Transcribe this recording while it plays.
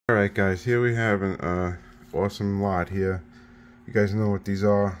Alright guys, here we have an awesome lot here. You guys know what these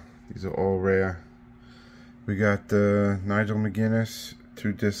are. These are all rare. We got the Nigel McGuiness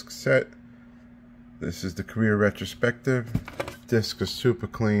 2-disc set. This is the career retrospective. Disc is super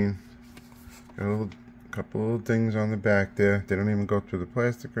clean. Got a couple little things on the back there. They don't even go through the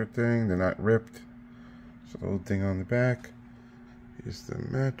plastic or thing. They're not ripped. Just a little thing on the back. Here's the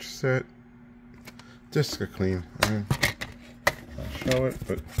match set. Discs are clean. I mean, I'll show it,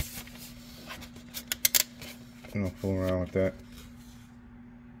 but I don't fool around with that.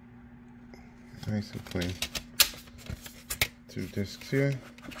 Nice and clean. 2 discs here.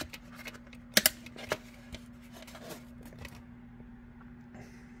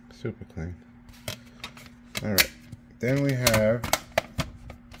 Super clean. Alright. Then we have,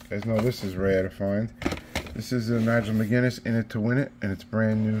 you guys know this is rare to find. This is a Nigel McGuiness In It to Win It, and it's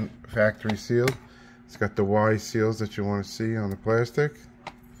brand new factory sealed. It's got the Y seals that you want to see on the plastic.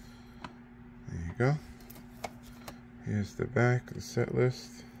 There you go. Here's the back, the set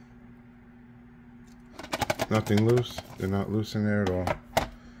list. Nothing loose. They're not loose in there at all.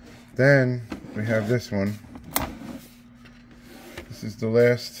 Then we have this one. This is the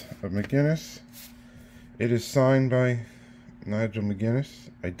last of McGuiness. It is signed by Nigel McGuiness.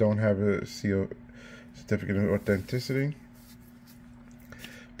 I don't have a certificate of authenticity.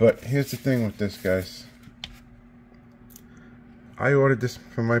 But here's the thing with this, guys. I ordered this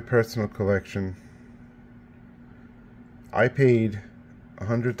for my personal collection. I paid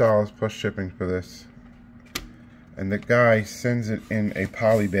 $100 plus shipping for this. And the guy sends it in a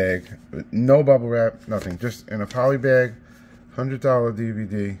poly bag. With no bubble wrap, nothing. Just in a poly bag. $100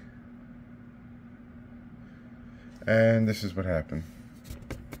 DVD. And this is what happened.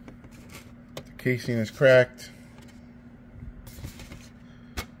 The casing is cracked.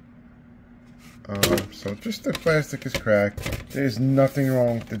 So just the plastic is cracked. There's nothing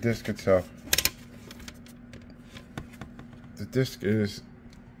wrong with the disc itself. The disc is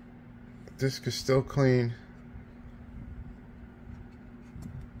still clean,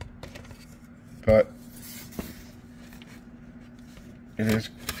 but this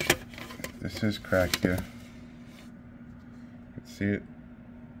is cracked here. You can see it.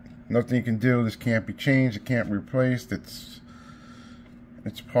 Nothing you can do. This can't be changed. It can't be replaced. It's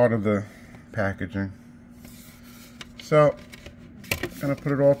part of the packaging. So I'm gonna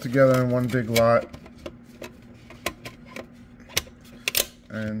put it all together in one big lot,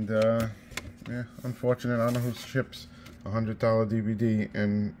 and yeah, unfortunate. I don't know who ships a $100 DVD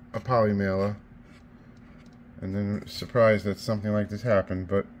in a poly mailer, and then surprised that something like this happened.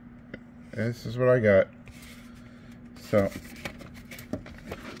 But this is what I got. So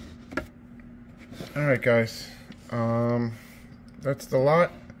alright guys, that's the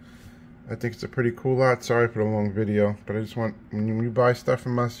lot. I think it's a pretty cool lot. Sorry for the long video, but I just want, when you buy stuff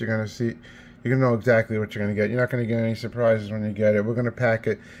from us, you're gonna know exactly what you're gonna get. You're not gonna get any surprises when you get it. We're gonna pack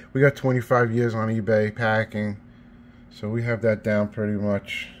it. We got 25 years on eBay packing, so we have that down pretty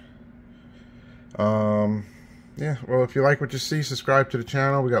much. Yeah, well, if you like what you see, subscribe to the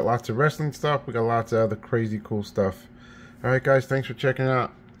channel. We got lots of wrestling stuff. We got lots of other crazy cool stuff. Alright guys, thanks for checking it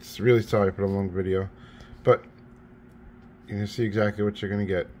out. It's really sorry for the long video, but you can see exactly what you're gonna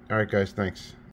get. Alright guys, thanks.